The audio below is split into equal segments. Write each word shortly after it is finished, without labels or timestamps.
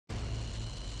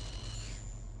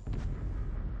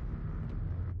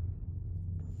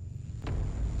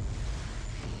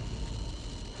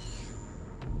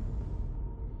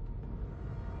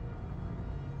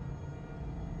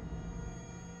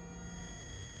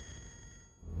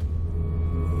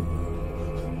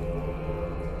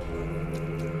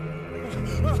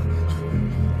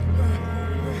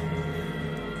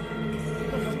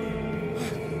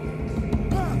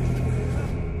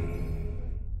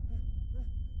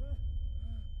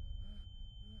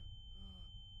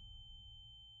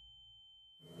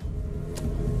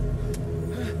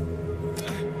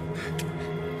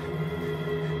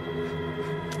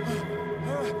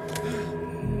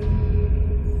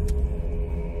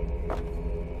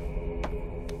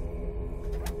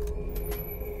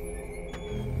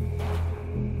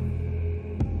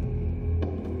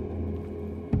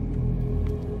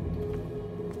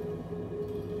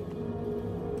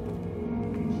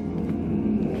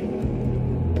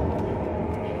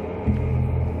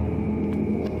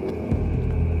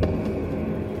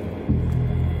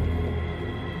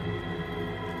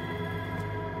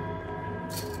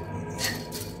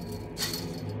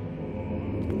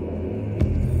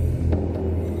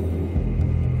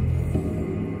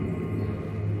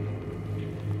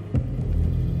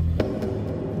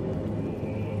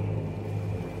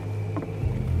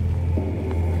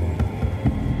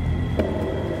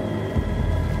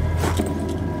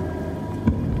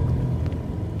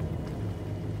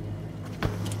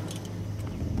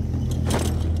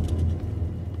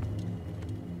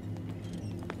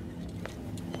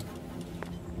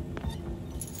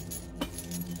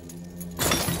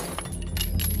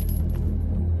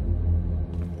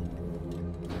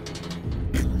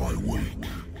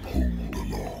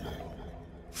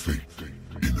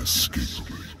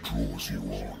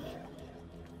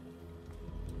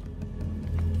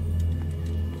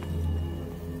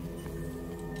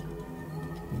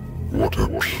What a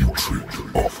putrid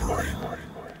offering.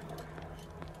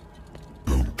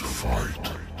 Don't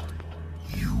fight.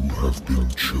 You have been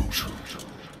chosen.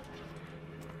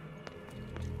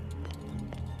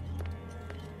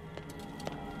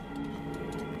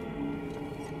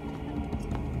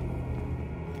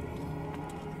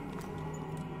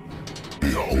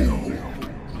 Behold.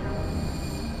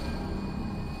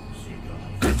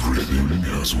 Everything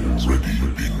has already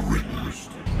been written.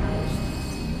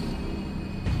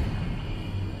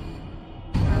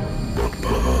 But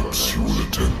perhaps you will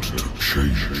attempt to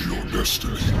change your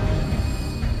destiny.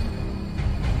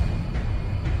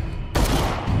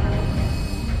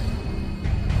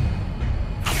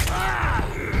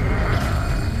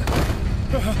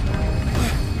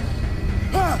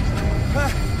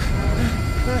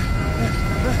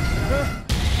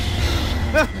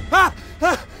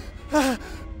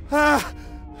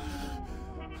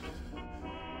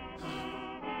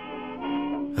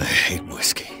 I hate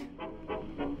whiskey.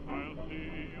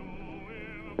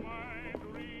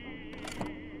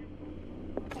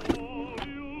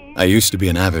 I used to be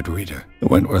an avid reader. The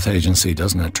Wentworth Agency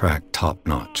doesn't attract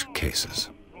top-notch cases.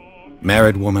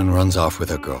 Married woman runs off with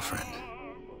her girlfriend.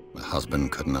 The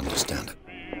husband couldn't understand it.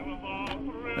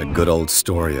 A good old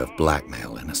story of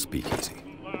blackmail in a speakeasy.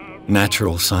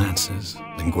 Natural sciences,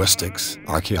 linguistics,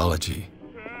 archaeology.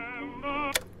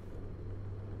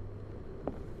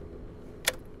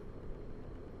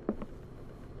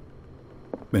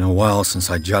 Been a while since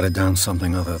I jotted down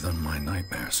something other than my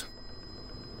nightmares.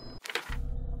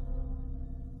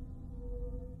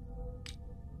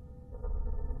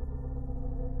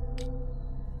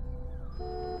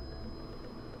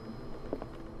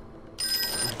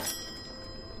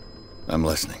 I'm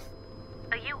listening.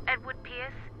 Are you Edward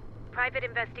Pierce, private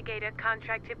investigator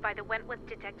contracted by the Wentworth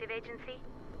Detective Agency?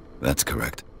 That's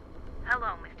correct.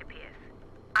 Hello, Mr. Pierce.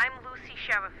 I'm Lucy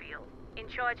Sherifield, in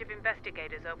charge of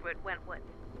investigators over at Wentworth.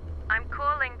 I'm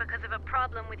calling because of a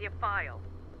problem with your file.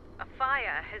 A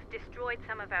fire has destroyed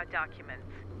some of our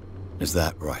documents. Is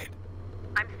that right?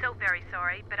 I'm so very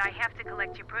sorry, but I have to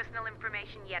collect your personal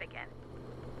information yet again.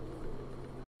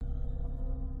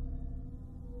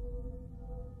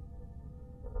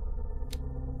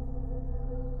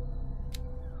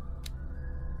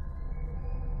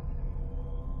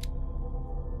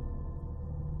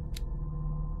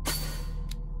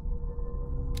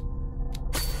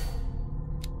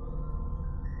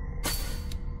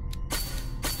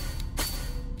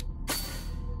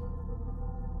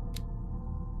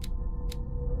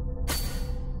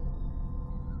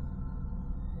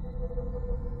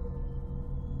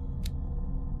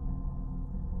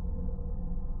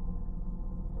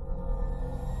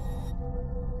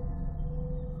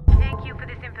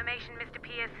 Mr.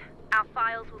 Pierce, our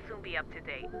files will soon be up to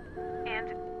date.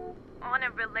 And on a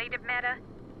related matter,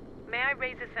 may I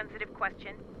raise a sensitive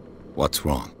question? What's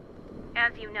wrong?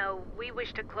 As you know, we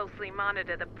wish to closely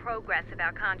monitor the progress of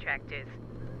our contractors.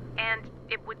 And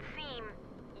it would seem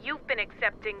you've been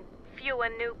accepting fewer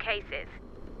new cases.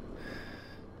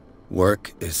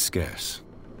 Work is scarce.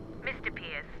 Mr.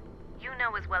 Pierce, you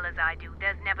know as well as I do,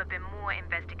 there's never been more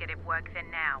investigative work than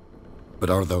now.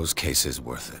 But are those cases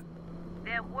worth it?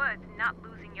 They're worth not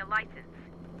losing your license.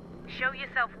 Show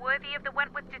yourself worthy of the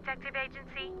Wentworth Detective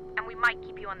Agency, and we might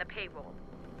keep you on the payroll.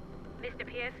 Mr.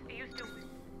 Pierce, are you still...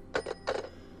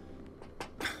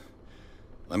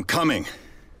 I'm coming.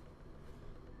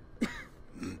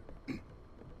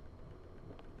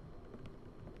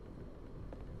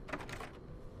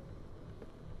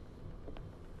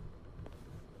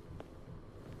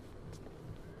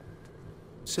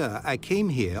 Sir, I came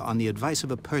here on the advice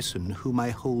of a person whom I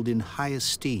hold in high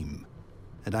esteem,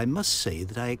 and I must say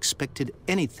that I expected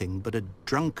anything but a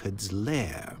drunkard's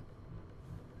lair.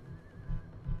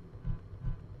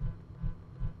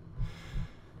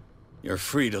 You're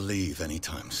free to leave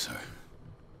anytime, sir.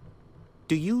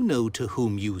 Do you know to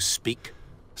whom you speak?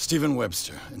 Stephen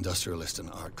Webster, industrialist and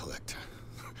art collector.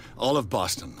 All of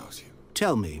Boston knows you.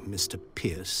 Tell me, Mr.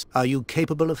 Pierce, are you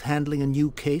capable of handling a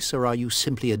new case, or are you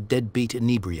simply a deadbeat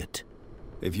inebriate?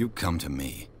 If you come to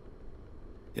me,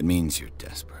 it means you're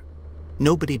desperate.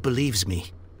 Nobody believes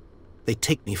me. They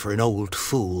take me for an old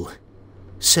fool.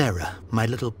 Sarah, my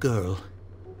little girl,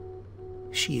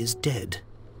 she is dead.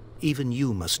 Even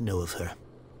you must know of her.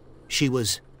 She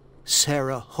was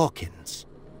Sarah Hawkins.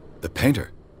 The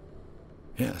painter?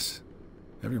 Yes,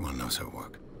 everyone knows her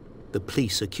work. The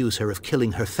police accuse her of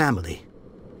killing her family.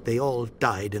 They all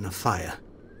died in a fire.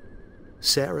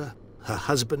 Sarah, her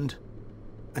husband,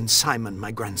 and Simon,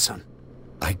 my grandson.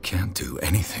 I can't do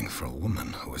anything for a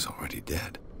woman who is already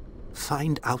dead.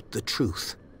 Find out the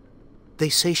truth. They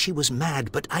say she was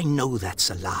mad, but I know that's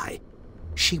a lie.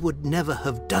 She would never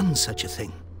have done such a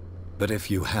thing. But if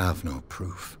you have no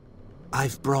proof...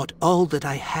 I've brought all that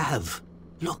I have.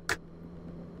 Look.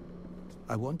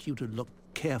 I want you to look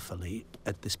carefully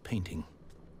at this painting.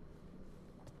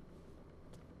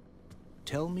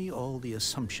 Tell me all the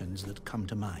assumptions that come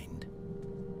to mind.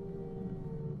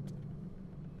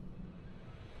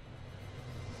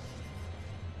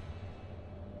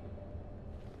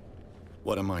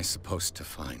 What am I supposed to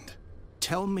find?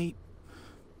 Tell me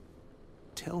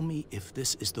if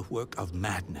this is the work of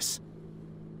madness.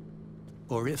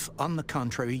 Or if, on the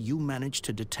contrary, you manage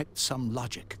to detect some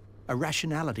logic, a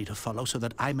rationality to follow so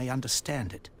that I may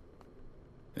understand it.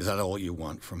 Is that all you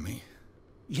want from me?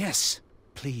 Yes,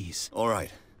 please. All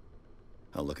right.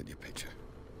 I'll look at your picture.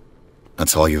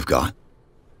 That's all you've got?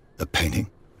 The painting?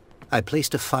 I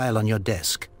placed a file on your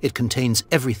desk. It contains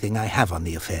everything I have on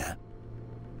the affair.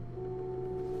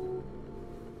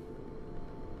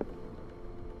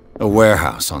 A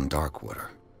warehouse on Darkwater.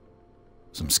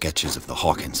 Some sketches of the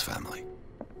Hawkins family.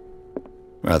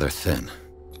 Rather thin.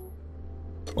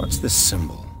 What's this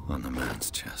symbol on the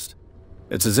man's chest?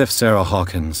 It's as if Sarah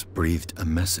Hawkins breathed a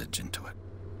message into it.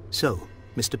 So,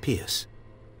 Mr. Pierce,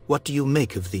 what do you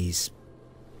make of these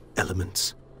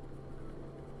elements?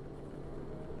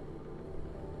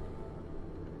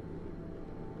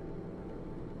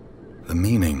 The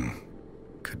meaning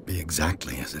could be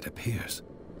exactly as it appears.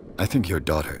 I think your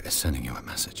daughter is sending you a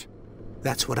message.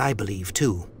 That's what I believe,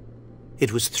 too.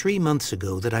 It was 3 months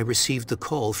ago that I received the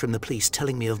call from the police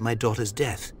telling me of my daughter's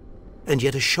death. And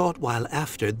yet a short while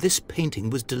after, this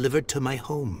painting was delivered to my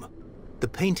home. The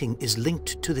painting is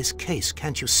linked to this case,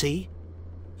 can't you see?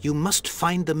 You must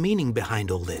find the meaning behind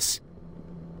all this.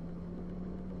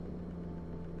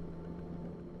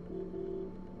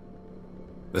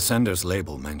 The sender's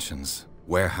label mentions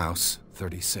Warehouse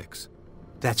 36.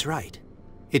 That's right.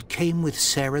 It came with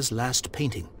Sarah's last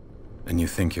painting. And you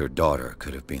think your daughter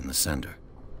could have been the sender?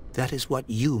 That is what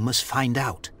you must find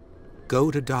out.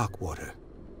 Go to Darkwater.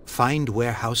 Find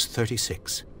Warehouse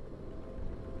 36.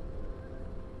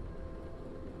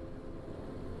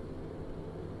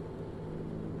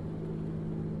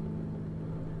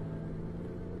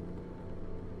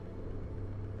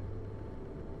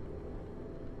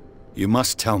 You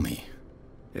must tell me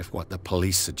if what the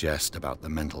police suggest about the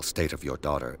mental state of your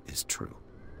daughter is true.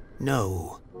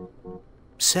 No.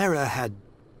 Sarah had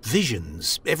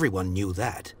visions. Everyone knew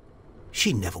that.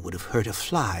 She never would have hurt a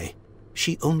fly.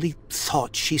 She only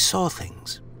thought she saw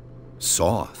things.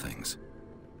 Saw things?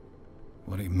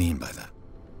 What do you mean by that?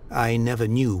 I never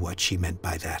knew what she meant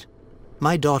by that.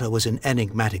 My daughter was an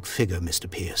enigmatic figure, Mr.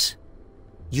 Pierce.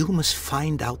 You must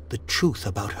find out the truth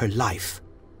about her life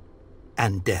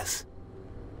and death.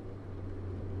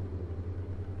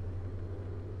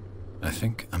 I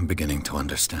think I'm beginning to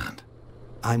understand.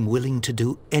 I'm willing to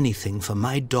do anything for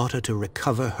my daughter to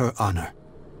recover her honor.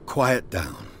 Quiet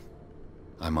down.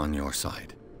 I'm on your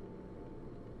side.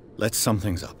 Let's sum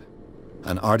things up.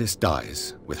 An artist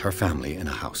dies with her family in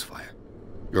a house fire.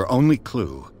 Your only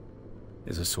clue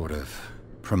is a sort of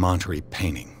promontory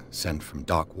painting sent from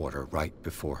Darkwater right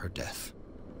before her death.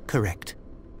 Correct.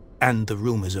 And the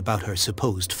rumors about her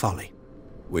supposed folly.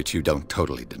 Which you don't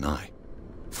totally deny.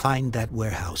 Find that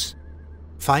warehouse.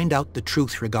 Find out the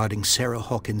truth regarding Sarah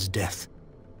Hawkins' death.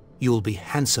 You'll be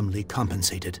handsomely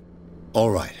compensated.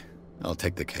 All right. I'll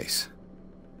take the case.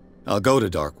 I'll go to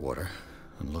Darkwater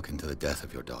and look into the death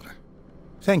of your daughter.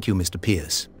 Thank you, Mr.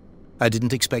 Pierce. I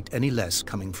didn't expect any less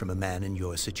coming from a man in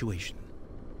your situation.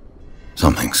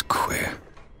 Something's queer.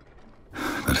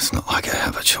 But it's not like I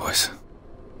have a choice.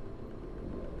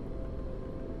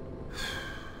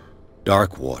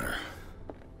 Darkwater.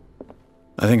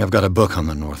 I think I've got a book on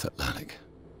the North Atlantic.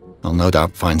 I'll no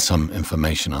doubt find some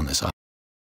information on this island.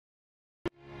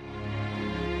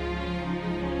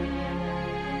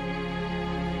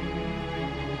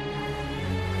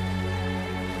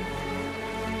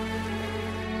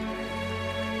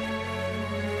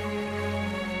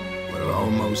 We're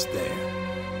almost there.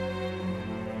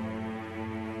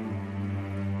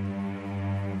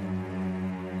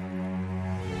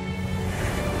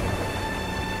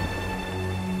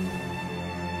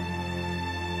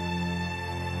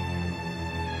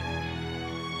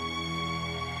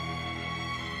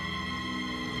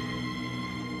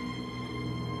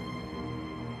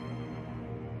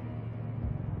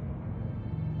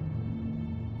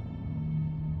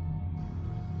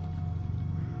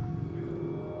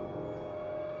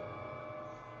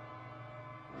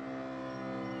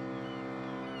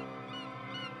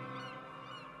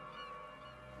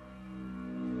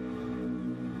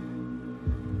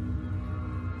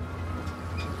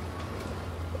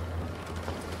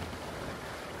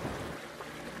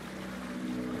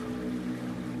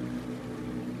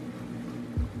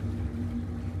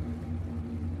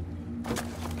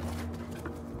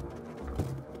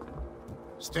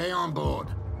 Stay on board.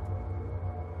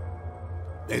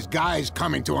 There's guys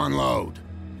coming to unload.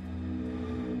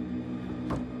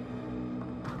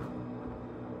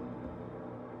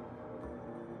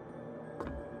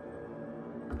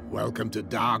 Welcome to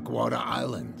Darkwater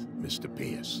Island, Mr.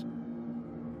 Pierce.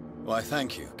 Why,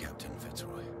 thank you, Captain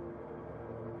Fitzroy.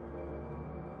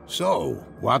 So,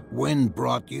 what wind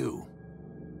brought you?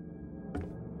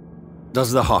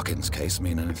 Does the Hawkins case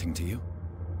mean anything to you?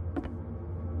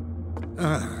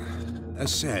 A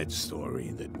sad story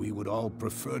that we would all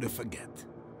prefer to forget.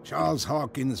 Charles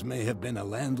Hawkins may have been a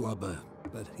landlubber,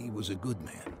 but he was a good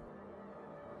man.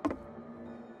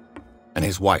 And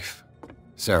his wife,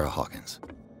 Sarah Hawkins.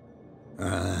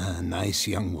 A nice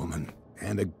young woman,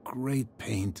 and a great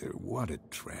painter. What a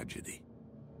tragedy.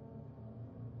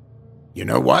 You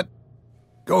know what?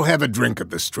 Go have a drink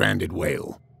at the Stranded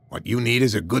Whale. What you need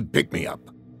is a good pick-me-up.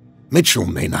 Mitchell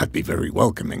may not be very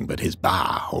welcoming, but his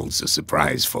bar holds a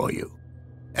surprise for you.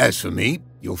 As for me,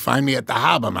 you'll find me at the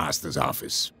Harbor Master's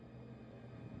office.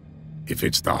 If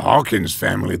it's the Hawkins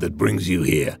family that brings you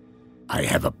here, I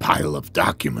have a pile of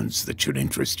documents that should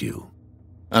interest you.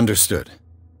 Understood.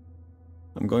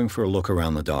 I'm going for a look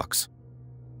around the docks.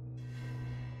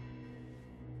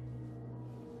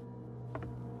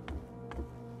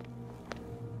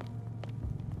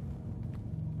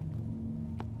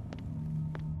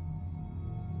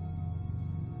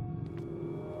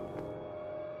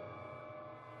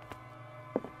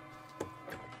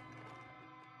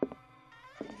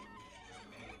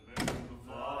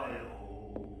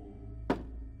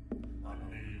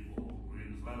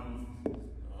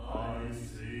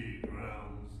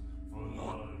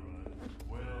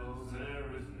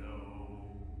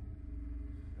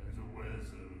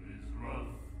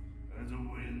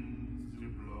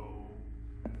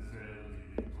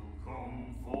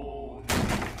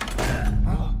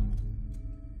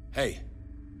 Hey,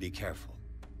 be careful.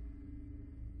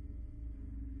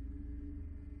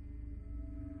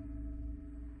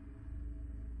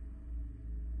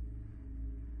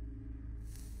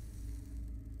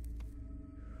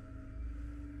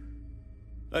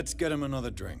 Let's get him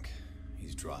another drink.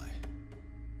 He's dry.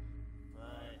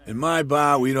 In my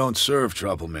bar, we don't serve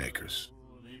troublemakers.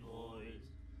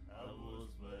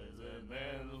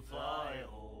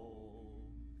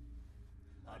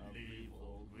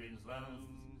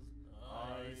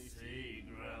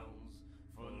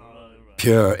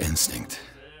 Pure instinct.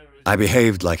 I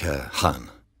behaved like a Hun,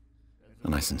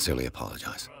 and I sincerely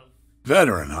apologize.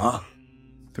 Veteran, huh?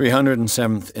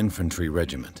 307th Infantry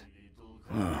Regiment.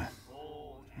 Oh.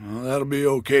 Well, that'll be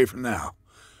okay for now.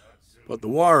 But the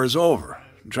war is over.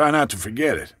 Try not to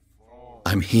forget it.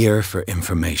 I'm here for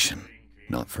information,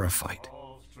 not for a fight.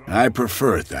 I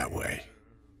prefer it that way.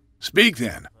 Speak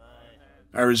then.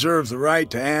 I reserve the right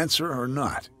to answer or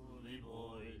not.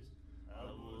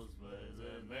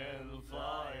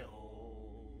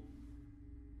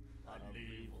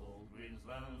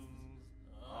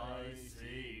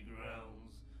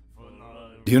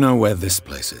 Do you know where this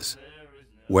place is?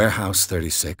 Warehouse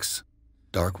 36,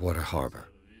 Darkwater Harbor.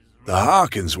 The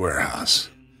Hawkins warehouse.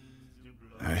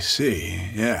 I see,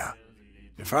 yeah.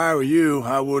 If I were you,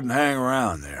 I wouldn't hang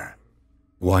around there.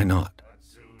 Why not?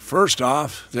 First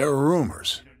off, there are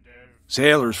rumors.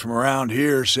 Sailors from around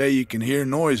here say you can hear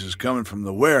noises coming from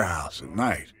the warehouse at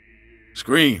night.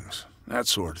 Screams, that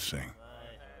sort of thing.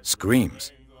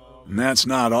 Screams? And that's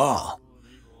not all.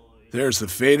 There's the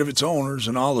fate of its owners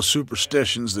and all the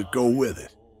superstitions that go with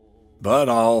it. But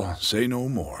I'll say no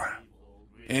more.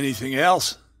 Anything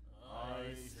else?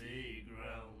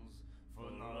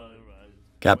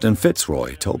 Captain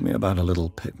Fitzroy told me about a little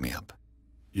pick-me-up.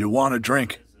 You want a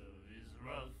drink?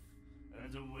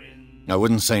 I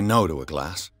wouldn't say no to a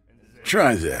glass.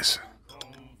 Try this.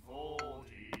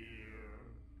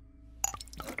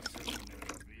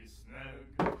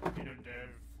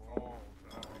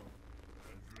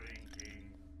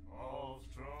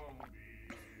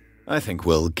 I think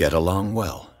we'll get along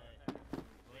well.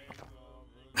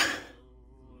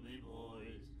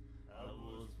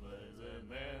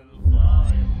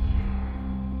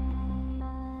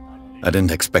 I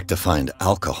didn't expect to find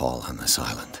alcohol on this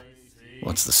island.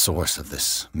 What's the source of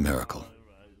this miracle?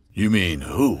 You mean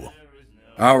who?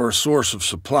 Our source of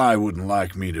supply wouldn't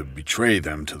like me to betray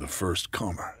them to the first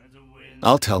comer.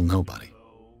 I'll tell nobody.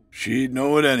 She'd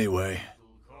know it anyway.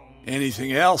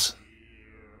 Anything else?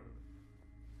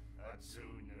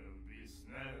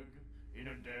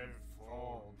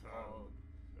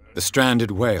 The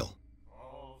Stranded Whale.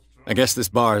 I guess this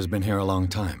bar has been here a long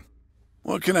time.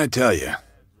 What can I tell you?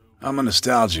 I'm a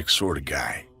nostalgic sort of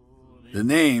guy. The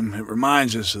name, it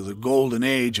reminds us of the golden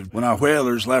age of when our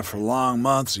whalers left for long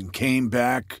months and came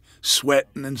back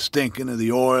sweating and stinking of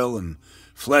the oil and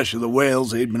flesh of the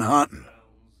whales they'd been hunting.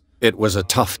 It was a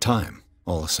tough time,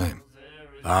 all the same.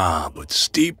 Ah, but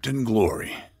steeped in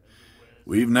glory.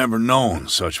 We've never known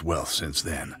such wealth since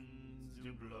then.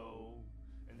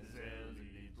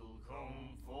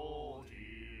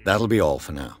 That'll be all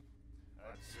for now.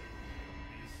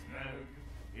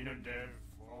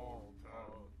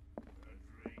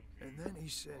 And then he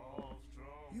said,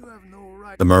 "You have no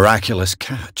right." The miraculous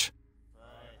catch.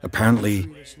 Apparently,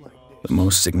 the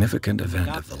most significant event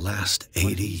of the last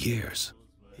 80 years.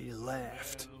 He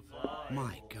laughed.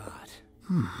 My God.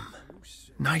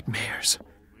 Nightmares.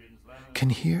 Can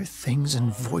hear things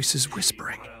and voices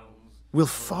whispering. Will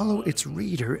follow its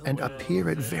reader and appear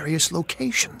at various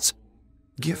locations,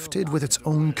 gifted with its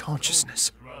own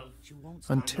consciousness,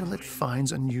 until it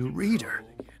finds a new reader.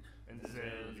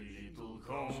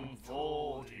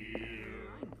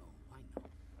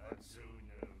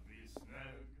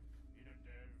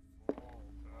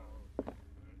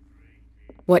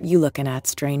 What you looking at,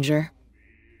 stranger?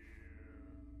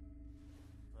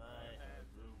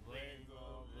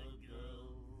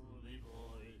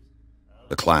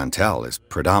 The clientele is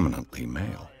predominantly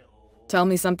male. Tell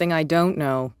me something I don't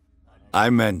know. I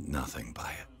meant nothing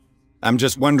by it. I'm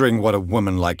just wondering what a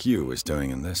woman like you is doing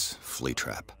in this flea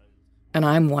trap. And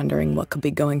I'm wondering what could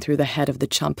be going through the head of the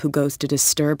chump who goes to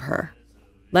disturb her.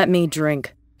 Let me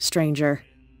drink, stranger.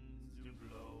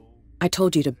 I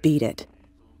told you to beat it.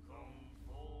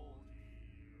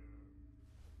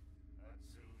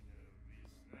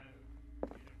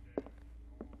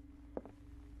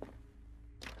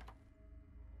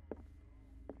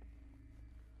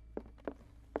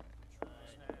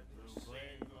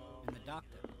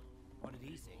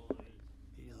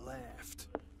 He laughed.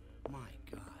 My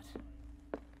God.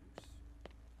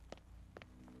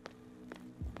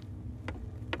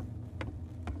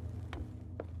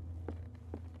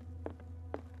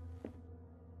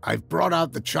 I've brought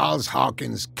out the Charles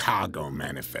Hawkins cargo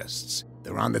manifests.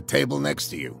 They're on the table next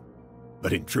to you.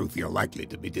 But in truth, you're likely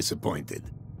to be disappointed.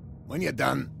 When you're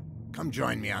done, come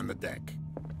join me on the deck.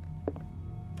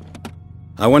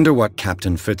 I wonder what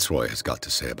Captain Fitzroy has got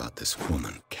to say about this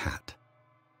woman cat.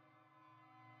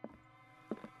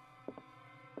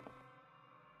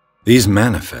 These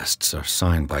manifests are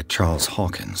signed by Charles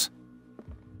Hawkins.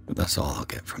 But that's all I'll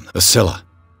get from them. The Scylla.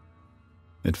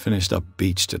 It finished up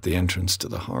beached at the entrance to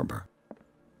the harbor.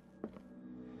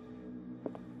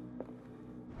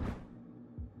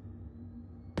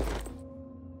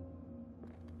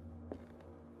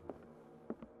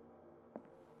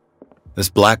 This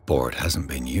blackboard hasn't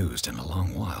been used in a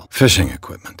long while. Fishing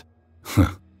equipment.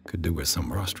 Could do with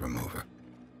some rust remover.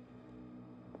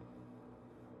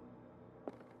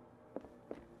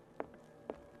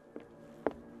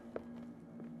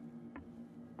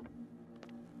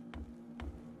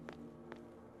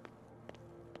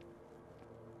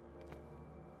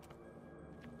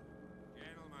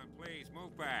 Please,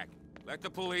 move back. Let the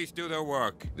police do their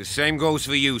work. The same goes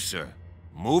for you, sir.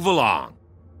 Move along.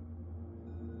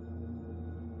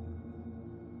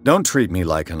 Don't treat me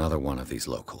like another one of these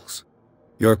locals.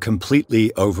 You're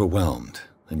completely overwhelmed,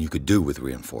 and you could do with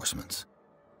reinforcements.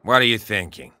 What are you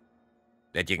thinking?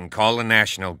 That you can call the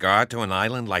National Guard to an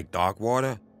island like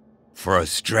Darkwater? For a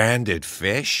stranded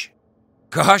fish?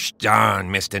 Gosh darn,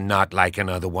 Mr. Not like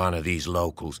another one of these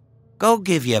locals. Go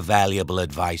give your valuable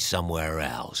advice somewhere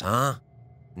else, huh?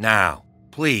 Now,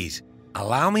 please,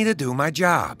 allow me to do my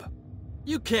job.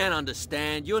 You can't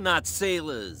understand. You're not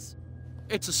sailors.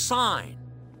 It's a sign.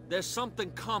 There's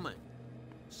something coming.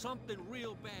 Something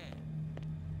real bad.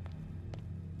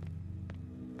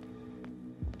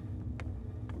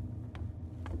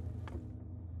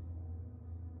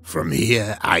 From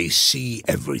here, I see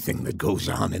everything that goes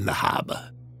on in the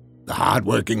harbor. The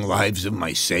hard-working lives of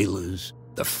my sailors,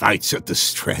 the fights at the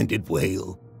stranded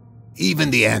whale.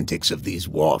 Even the antics of these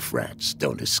wharf rats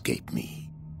don't escape me.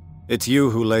 It's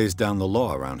you who lays down the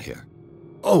law around here.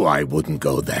 Oh, I wouldn't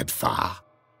go that far.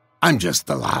 I'm just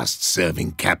the last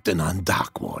serving captain on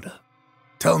Darkwater.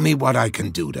 Tell me what I can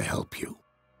do to help you.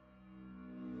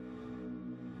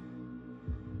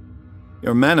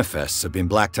 Your manifests have been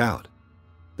blacked out.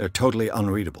 They're totally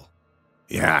unreadable.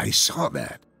 Yeah, I saw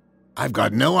that. I've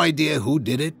got no idea who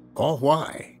did it or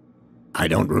why. I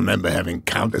don't remember having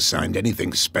countersigned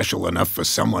anything special enough for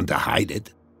someone to hide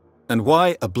it. And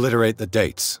why obliterate the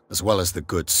dates, as well as the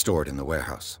goods stored in the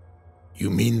warehouse? You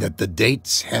mean that the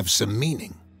dates have some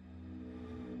meaning?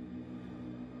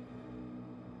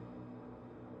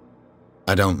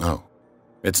 I don't know.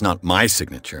 It's not my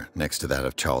signature next to that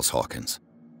of Charles Hawkins.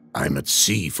 I'm at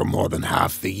sea for more than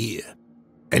half the year.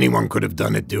 Anyone could have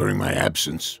done it during my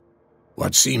absence.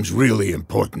 What seems really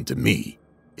important to me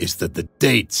is that the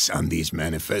dates on these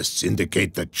manifests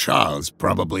indicate that Charles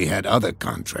probably had other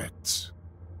contracts.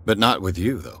 But not with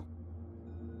you, though.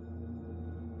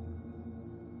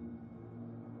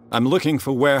 I'm looking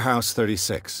for Warehouse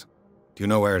 36. Do you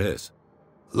know where it is?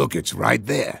 Look, it's right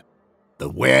there. The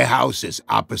warehouse is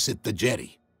opposite the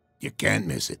jetty. You can't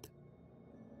miss it.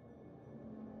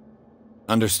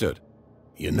 Understood.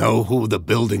 You know who the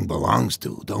building belongs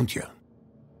to, don't you?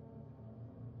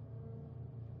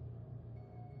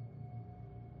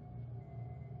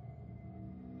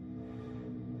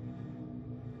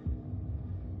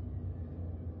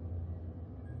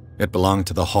 It belonged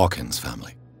to the Hawkins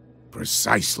family.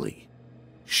 Precisely.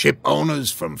 Ship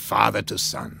owners from father to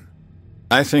son.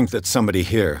 I think that somebody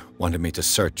here wanted me to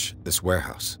search this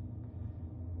warehouse.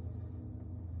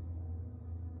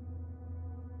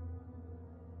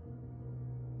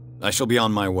 I shall be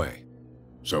on my way.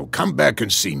 So come back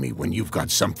and see me when you've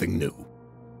got something new.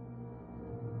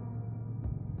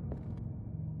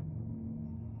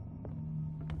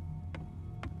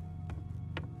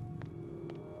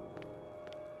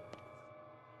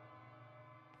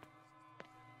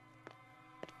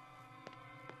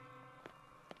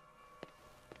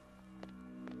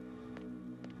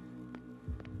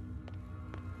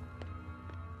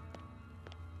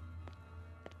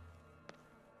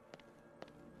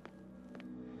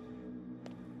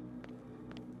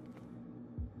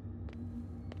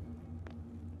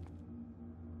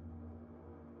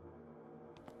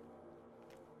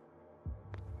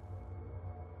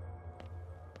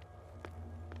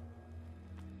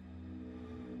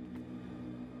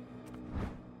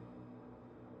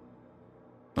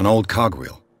 An old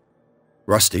cogwheel.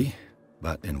 Rusty,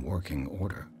 but in working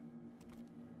order.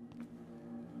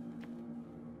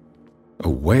 A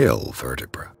whale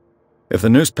vertebra. If the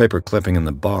newspaper clipping in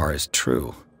the bar is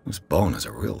true, this bone is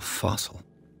a real fossil.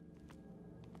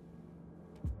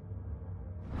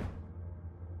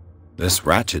 This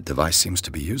ratchet device seems to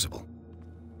be usable.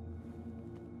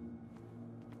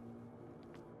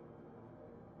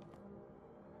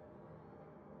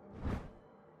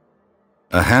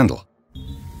 A handle.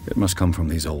 It must come from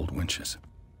these old winches.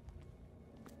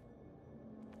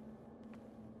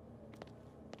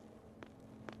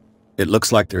 It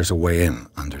looks like there's a way in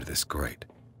under this grate.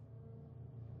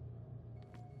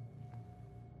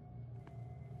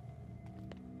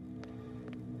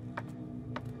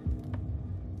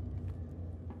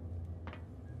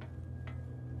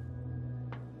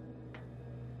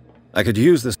 I could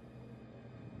use this.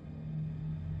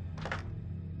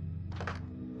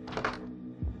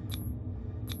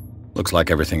 Looks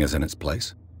like everything is in its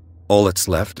place. All that's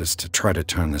left is to try to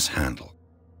turn this handle.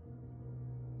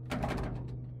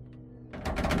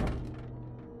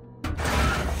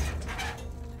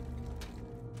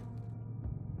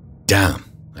 Damn,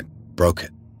 I broke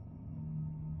it.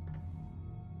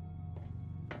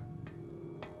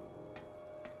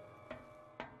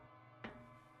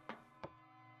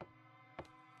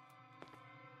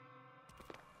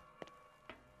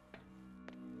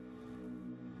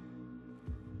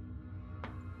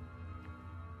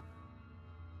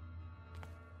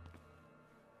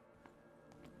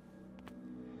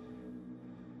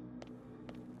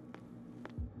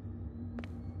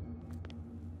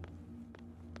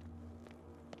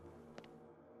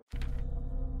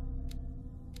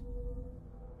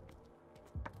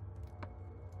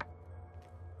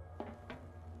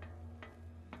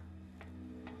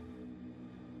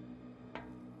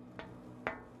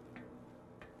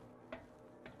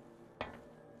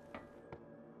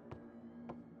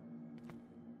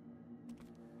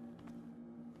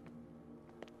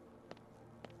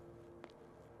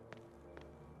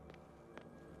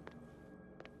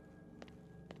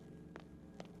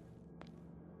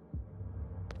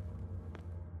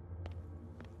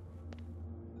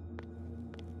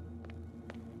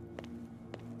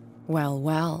 Well,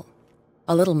 well.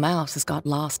 A little mouse has got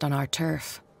lost on our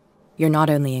turf. You're not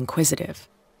only inquisitive,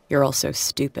 you're also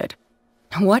stupid.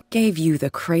 What gave you the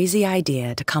crazy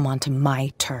idea to come onto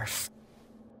my turf?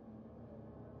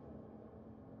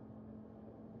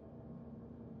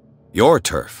 Your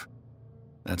turf?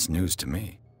 That's news to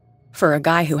me. For a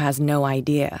guy who has no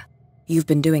idea, you've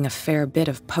been doing a fair bit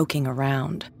of poking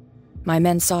around. My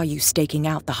men saw you staking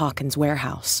out the Hawkins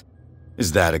warehouse.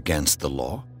 Is that against the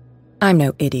law? I'm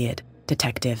no idiot,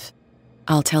 detective.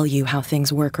 I'll tell you how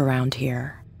things work around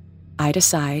here. I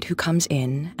decide who comes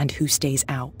in and who stays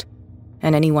out.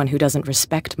 And anyone who doesn't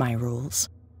respect my rules,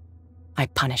 I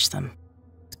punish them.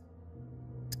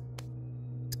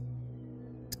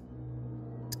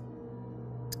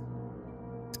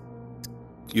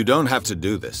 You don't have to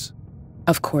do this.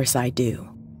 Of course I do.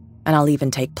 And I'll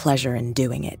even take pleasure in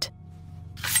doing it.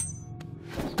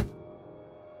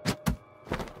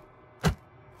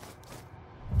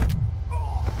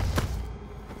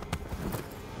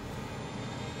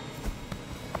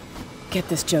 Get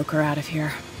this joker out of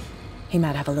here. He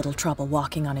might have a little trouble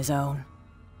walking on his own.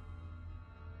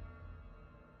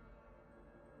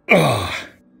 Ugh.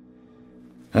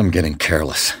 I'm getting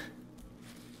careless.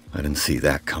 I didn't see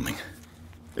that coming.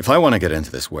 If I want to get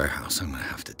into this warehouse, I'm gonna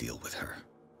have to deal with her.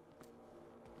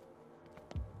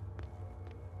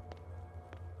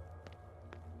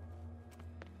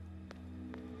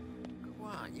 Come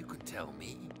on, you could tell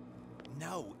me.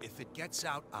 No, if it gets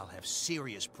out, I'll have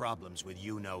serious problems with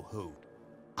you-know-who.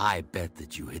 I bet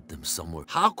that you hid them somewhere.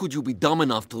 How could you be dumb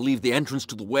enough to leave the entrance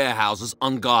to the warehouses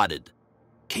unguarded?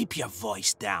 Keep your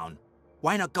voice down.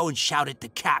 Why not go and shout at the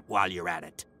cat while you're at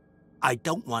it? I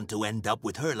don't want to end up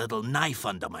with her little knife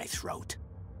under my throat.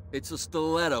 It's a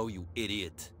stiletto, you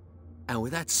idiot. And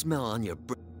with that smell on your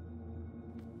breath.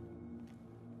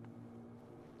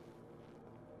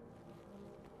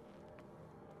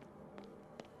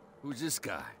 Who's this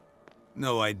guy?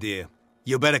 No idea.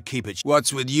 You better keep it.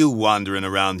 What's with you wandering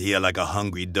around here like a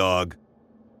hungry dog?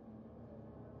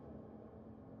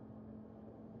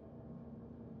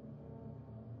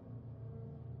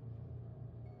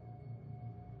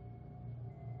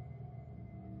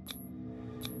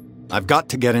 I've got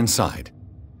to get inside.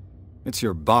 It's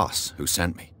your boss who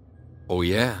sent me. Oh,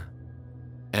 yeah?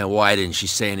 And why didn't she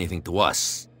say anything to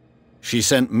us? She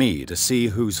sent me to see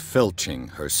who's filching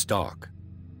her stock.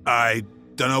 I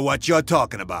don't know what you're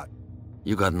talking about.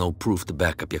 You got no proof to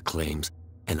back up your claims,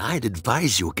 and I'd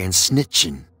advise you against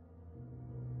snitching.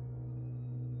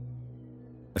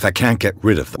 If I can't get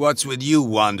rid of them... What's with you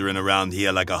wandering around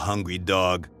here like a hungry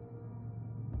dog?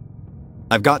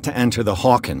 I've got to enter the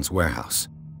Hawkins warehouse.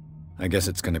 I guess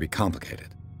it's going to be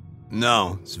complicated.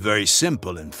 No, it's very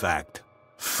simple, in fact.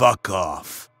 Fuck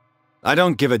off. I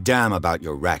don't give a damn about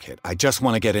your racket. I just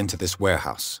want to get into this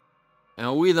warehouse.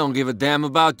 And we don't give a damn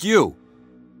about you.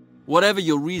 Whatever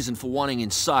your reason for wanting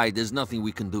inside, there's nothing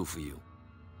we can do for you.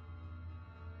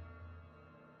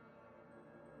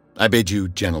 I bid you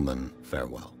gentlemen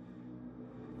farewell.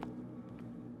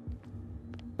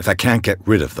 If I can't get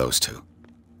rid of those two,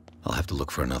 I'll have to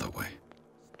look for another way.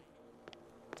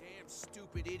 Damn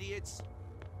stupid idiots.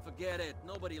 Forget it.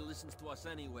 Nobody listens to us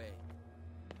anyway.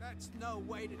 That's no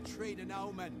way to treat an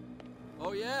omen.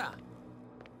 Oh, yeah?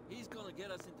 He's gonna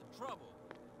get us into trouble.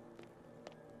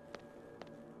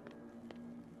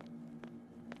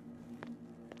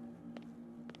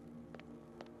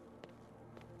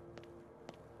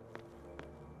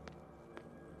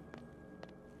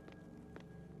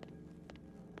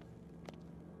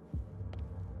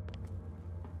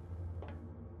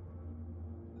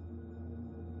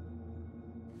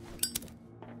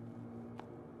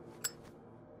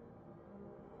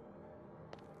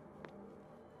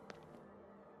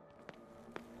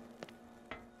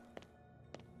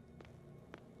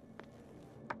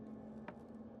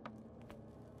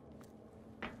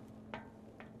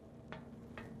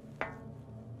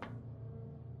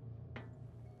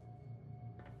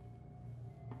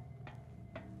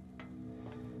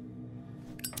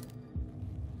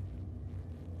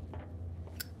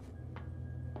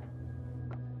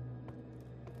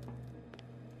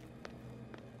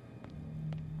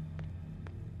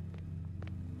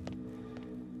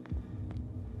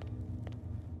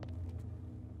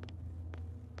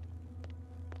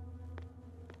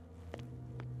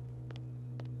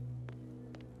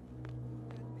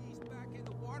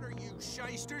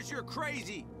 Shysters, you're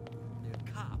crazy!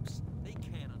 They're cops. They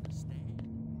can't understand.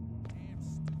 Damn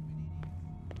stupid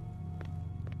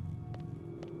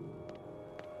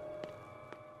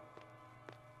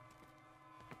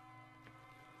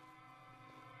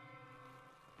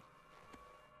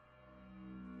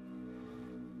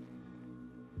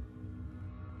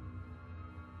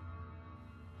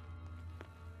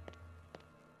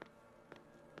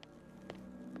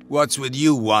What's with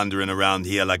you wandering around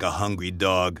here like a hungry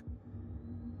dog?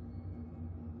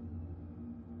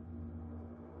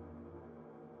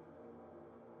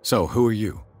 So, who are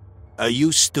you? Are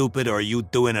you stupid or are you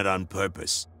doing it on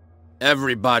purpose?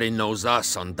 Everybody knows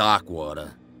us on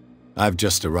Darkwater. I've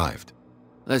just arrived.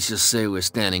 Let's just say we're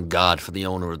standing guard for the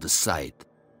owner of the site,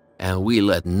 and we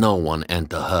let no one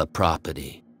enter her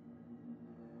property.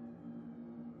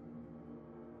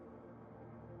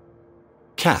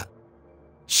 Kat.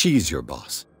 She's your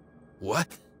boss. What?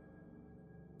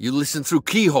 You listen through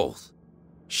keyholes?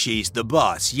 She's the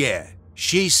boss, yeah.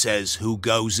 She says who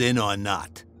goes in or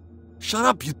not. Shut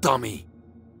up, you dummy!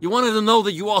 You wanted to know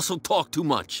that you also talk too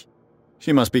much.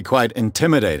 She must be quite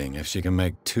intimidating if she can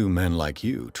make two men like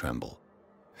you tremble.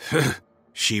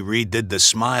 She redid the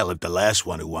smile at the last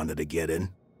one who wanted to get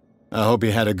in. I hope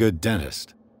you had a good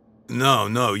dentist.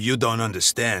 No, you don't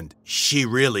understand. She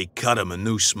really cut him a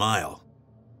new smile.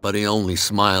 But he only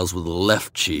smiles with the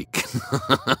left cheek.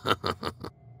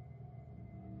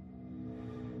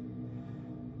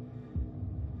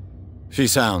 She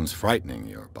sounds frightening,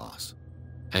 your boss.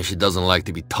 And she doesn't like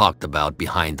to be talked about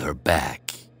behind her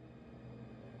back.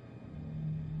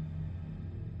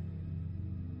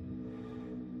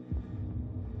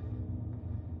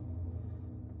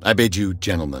 I bid you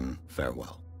gentlemen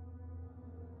farewell.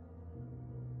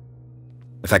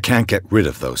 If I can't get rid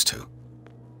of those two,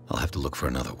 I'll have to look for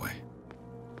another way.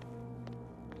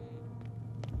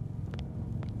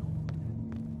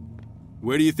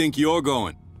 Where do you think you're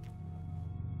going?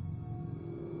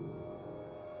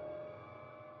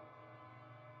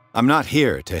 I'm not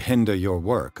here to hinder your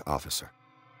work, officer.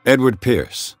 Edward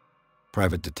Pierce,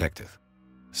 private detective.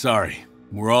 Sorry,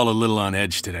 we're all a little on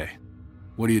edge today.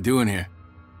 What are you doing here?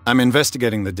 I'm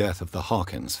investigating the death of the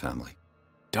Hawkins family.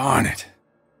 Darn it.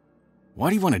 Why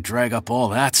do you want to drag up all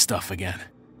that stuff again?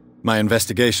 My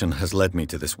investigation has led me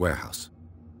to this warehouse.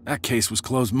 That case was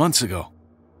closed months ago.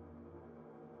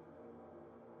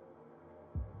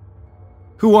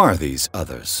 Who are these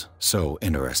others so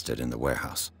interested in the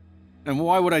warehouse? And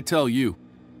why would I tell you?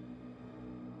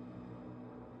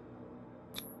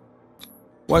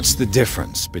 What's the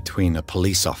difference between a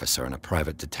police officer and a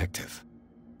private detective?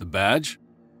 The badge?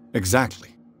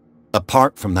 Exactly.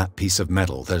 Apart from that piece of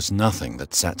metal, there's nothing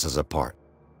that sets us apart.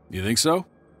 You think so?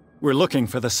 We're looking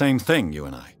for the same thing, you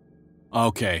and I.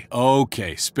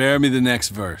 Okay, spare me the next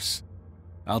verse.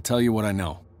 I'll tell you what I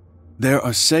know. There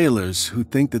are sailors who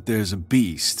think that there's a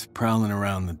beast prowling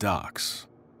around the docks.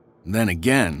 Then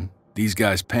again, these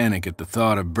guys panic at the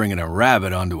thought of bringing a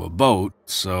rabbit onto a boat,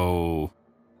 so...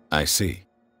 I see.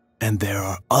 And there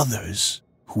are others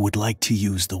who would like to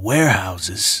use the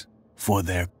warehouses for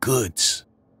their goods.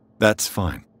 That's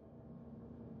fine.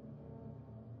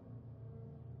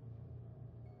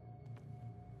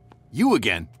 You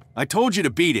again. I told you to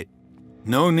beat it.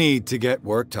 No need to get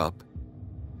worked up.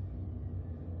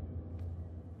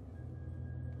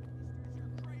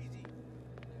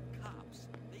 Cops,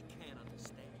 they can't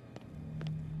understand.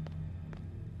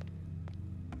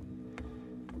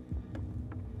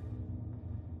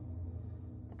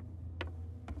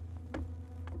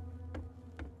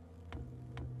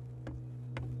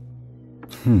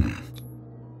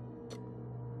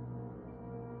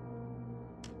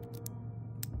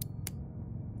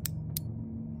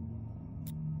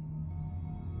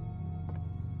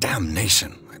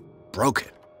 Damnation, I broke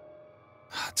it.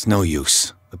 It's no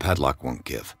use. The padlock won't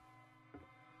give.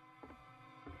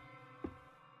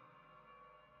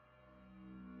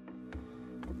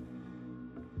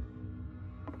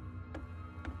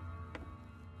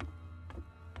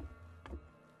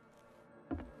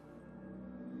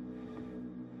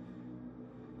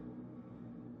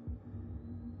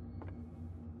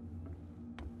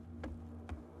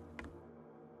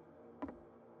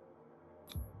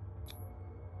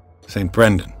 St.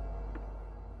 Brendan,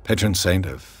 patron saint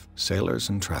of sailors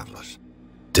and travelers.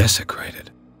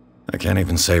 Desecrated. I can't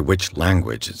even say which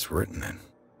language it's written in.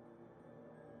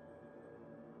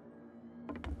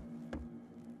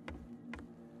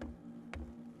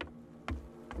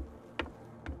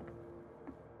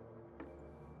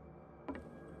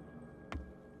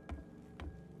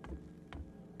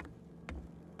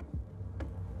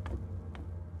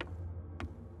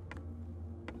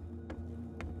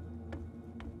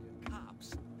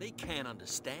 They can't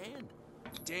understand.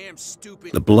 Damn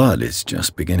stupid. The blood is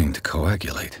just beginning to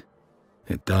coagulate.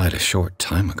 It died a short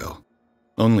time ago.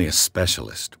 Only a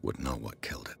specialist would know what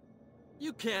killed it.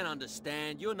 You can't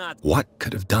understand. You're not... What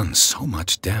could have done so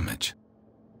much damage?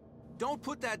 Don't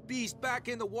put that beast back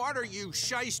in the water, you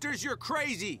shysters. You're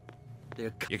crazy.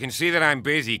 You can see that I'm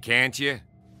busy, can't you?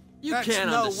 You That's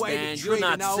can't no way to understand. treat You're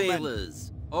not an omen.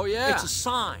 sailors. Oh, yeah? It's a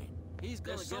sign. He's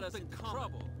gonna There's get us in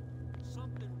trouble.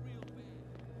 Something real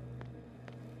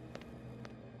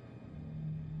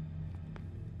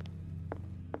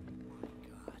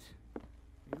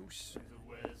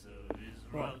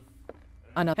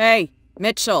bad. Hey,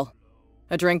 Mitchell.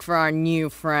 A drink for our new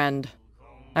friend.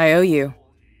 I owe you.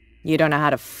 You don't know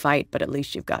how to fight, but at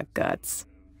least you've got guts.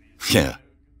 Yeah,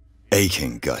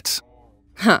 aching guts.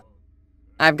 Huh.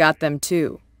 I've got them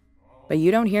too. But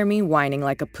you don't hear me whining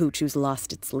like a pooch who's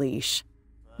lost its leash.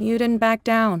 You didn't back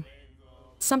down.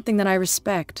 It's something that I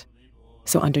respect.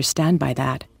 So understand by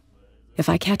that. If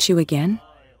I catch you again,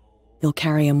 you'll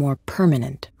carry a more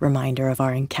permanent reminder of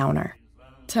our encounter.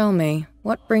 Tell me,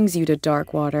 what brings you to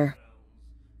Darkwater?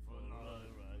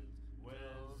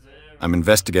 I'm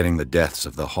investigating the deaths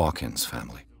of the Hawkins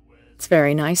family. It's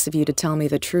very nice of you to tell me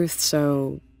the truth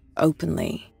so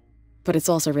openly, but it's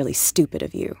also really stupid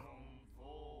of you.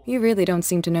 You really don't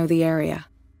seem to know the area.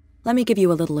 Let me give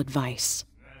you a little advice.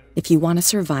 If you want to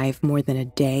survive more than a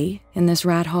day in this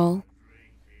rat hole,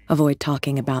 avoid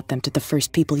talking about them to the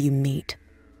first people you meet.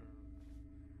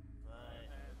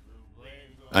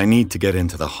 I need to get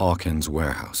into the Hawkins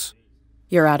warehouse.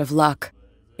 You're out of luck.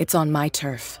 It's on my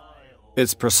turf.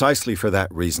 It's precisely for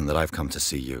that reason that I've come to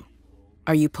see you.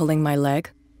 Are you pulling my leg?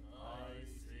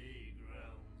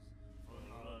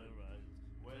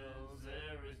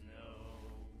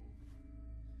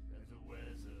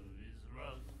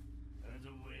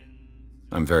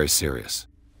 I'm very serious.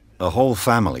 The whole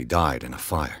family died in a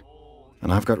fire,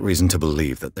 and I've got reason to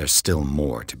believe that there's still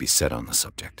more to be said on the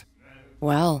subject.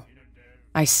 Well,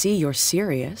 I see you're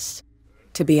serious.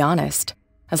 To be honest,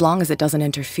 as long as it doesn't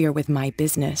interfere with my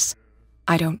business,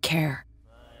 I don't care.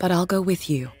 But I'll go with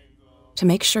you, to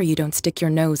make sure you don't stick your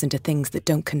nose into things that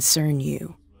don't concern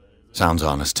you. Sounds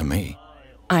honest to me.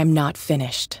 I'm not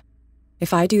finished.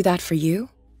 If I do that for you,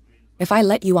 if I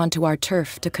let you onto our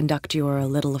turf to conduct your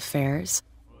little affairs,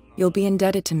 you'll be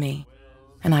indebted to me,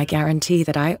 and I guarantee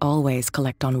that I always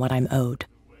collect on what I'm owed.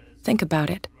 Think about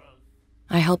it.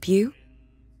 I help you,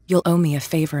 you'll owe me a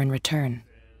favor in return.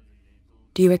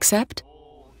 Do you accept?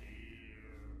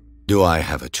 Do I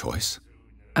have a choice?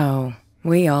 Oh,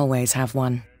 we always have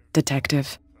one,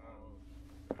 Detective.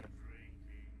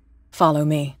 Follow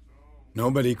me.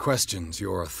 Nobody questions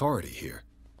your authority here.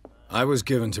 I was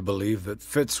given to believe that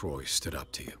Fitzroy stood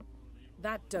up to you.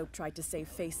 That dope tried to save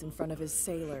face in front of his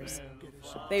sailors.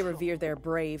 They revere their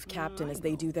brave captain as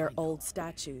they do their old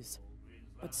statues.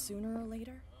 But sooner or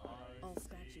later, all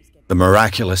statues get... The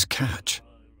miraculous catch.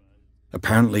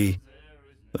 Apparently,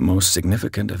 the most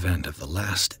significant event of the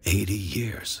last 80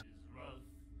 years.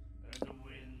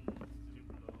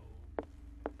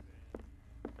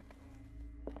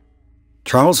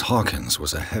 Charles Hawkins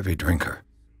was a heavy drinker.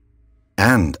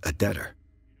 And a debtor.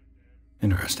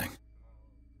 Interesting.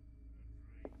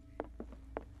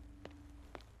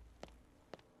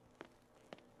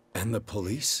 And the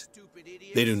police?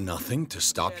 They do nothing to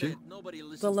stop you?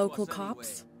 The local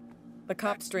cops? The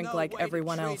cops drink like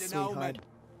everyone else, sweetheart.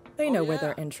 They know where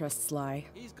their interests lie.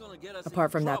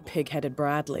 Apart from that pig-headed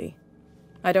Bradley.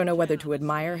 I don't know whether to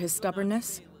admire his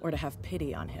stubbornness or to have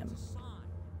pity on him.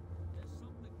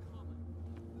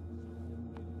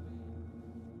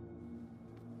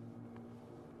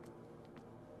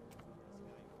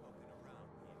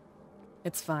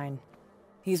 It's fine.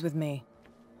 He's with me.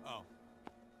 Oh,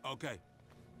 okay.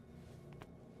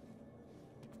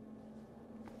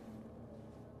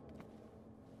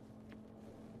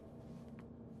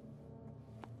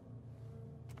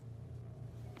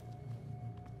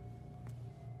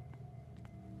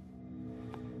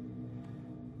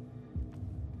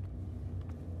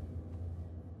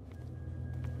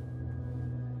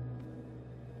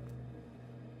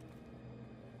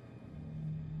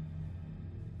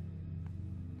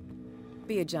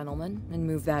 Be a gentleman and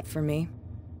move that for me.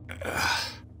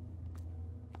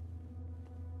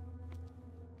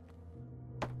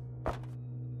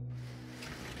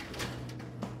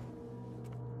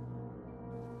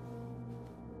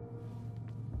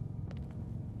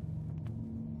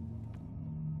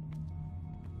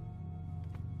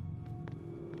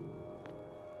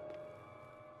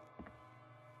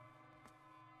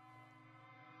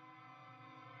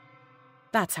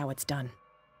 That's how it's done.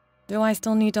 Do I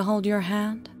still need to hold your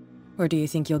hand? Or do you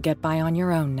think you'll get by on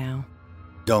your own now?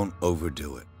 Don't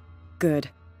overdo it. Good.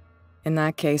 In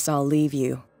that case, I'll leave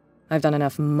you. I've done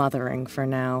enough mothering for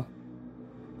now.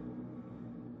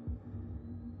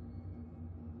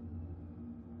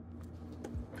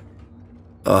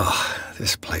 Ugh,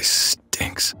 this place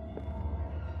stinks.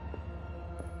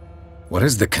 What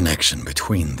is the connection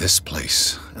between this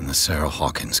place and the Sarah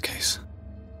Hawkins case?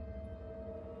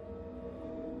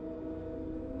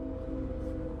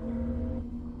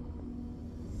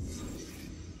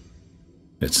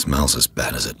 It smells as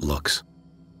bad as it looks.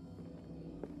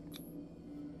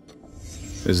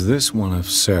 Is this one of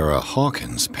Sarah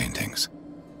Hawkins' paintings?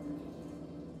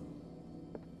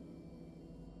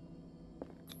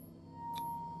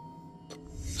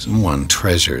 Someone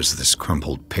treasures this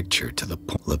crumpled picture to the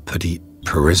Le Petit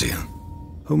Parisien.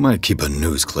 Who might keep a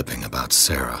news clipping about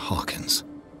Sarah Hawkins?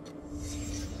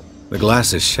 The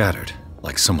glass is shattered,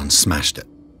 like someone smashed it.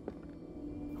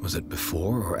 Was it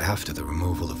before or after the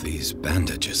removal of these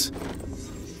bandages?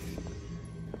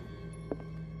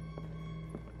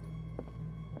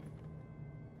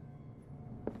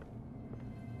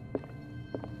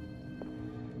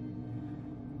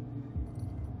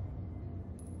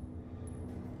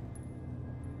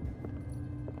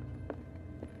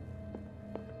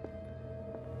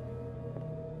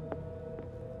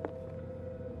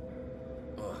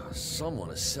 Someone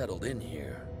has settled in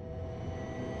here.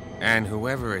 And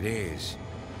whoever it is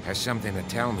has something to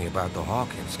tell me about the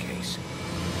Hawkins case.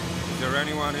 Is there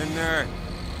anyone in there?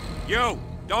 You!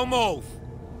 Don't move!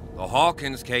 The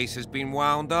Hawkins case has been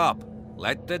wound up.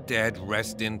 Let the dead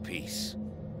rest in peace.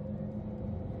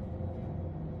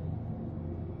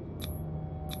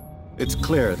 It's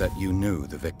clear that you knew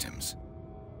the victims.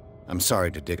 I'm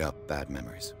sorry to dig up bad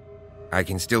memories. I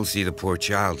can still see the poor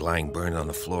child lying burned on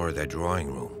the floor of their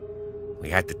drawing room. We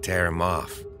had to tear him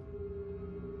off.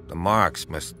 The marks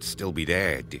must still be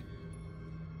there.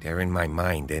 They're in my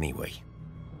mind anyway.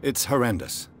 It's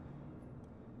horrendous.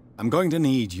 I'm going to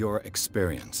need your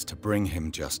experience to bring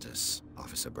him justice,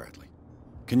 Officer Bradley.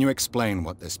 Can you explain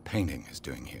what this painting is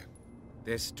doing here?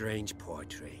 This strange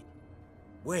portrait.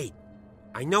 Wait,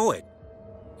 I know it.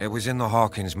 It was in the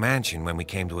Hawkins mansion when we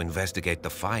came to investigate the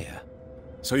fire.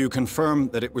 So you confirm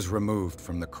that it was removed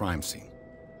from the crime scene?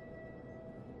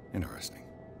 Interesting.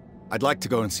 I'd like to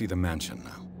go and see the mansion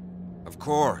now. Of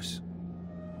course.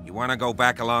 You want to go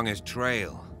back along his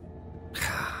trail?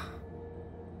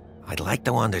 I'd like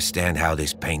to understand how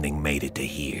this painting made it to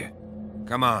here.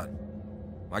 Come on.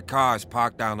 My car's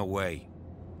parked down the way.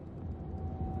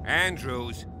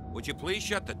 Andrews, would you please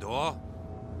shut the door?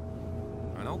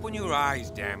 And open your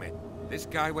eyes, damn it. This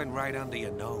guy went right under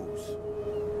your nose.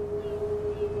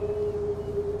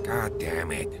 God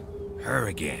damn it. Her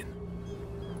again.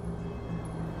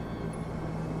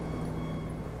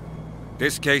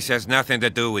 This case has nothing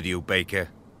to do with you, Baker.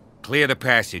 Clear the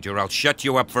passage or I'll shut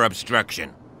you up for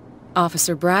obstruction.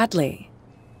 Officer Bradley,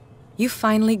 you've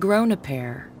finally grown a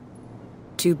pair.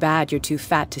 Too bad you're too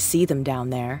fat to see them down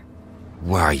there.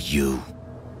 Why you?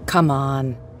 Come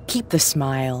on, keep the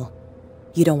smile.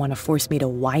 You don't want to force me to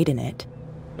widen it.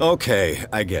 Okay,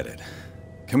 I get it.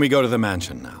 Can we go to the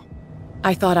mansion now?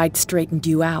 I thought I'd straightened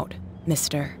you out,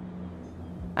 mister.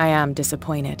 I am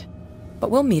disappointed,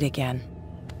 but we'll meet again.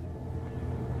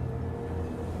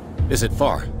 Is it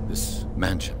far, this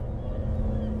mansion?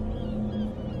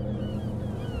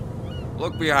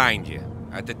 Look behind you,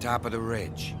 at the top of the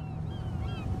ridge.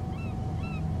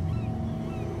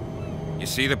 You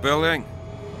see the building?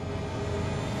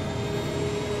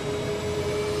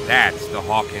 That's the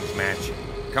Hawkins mansion.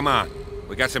 Come on,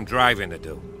 we got some driving to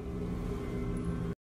do.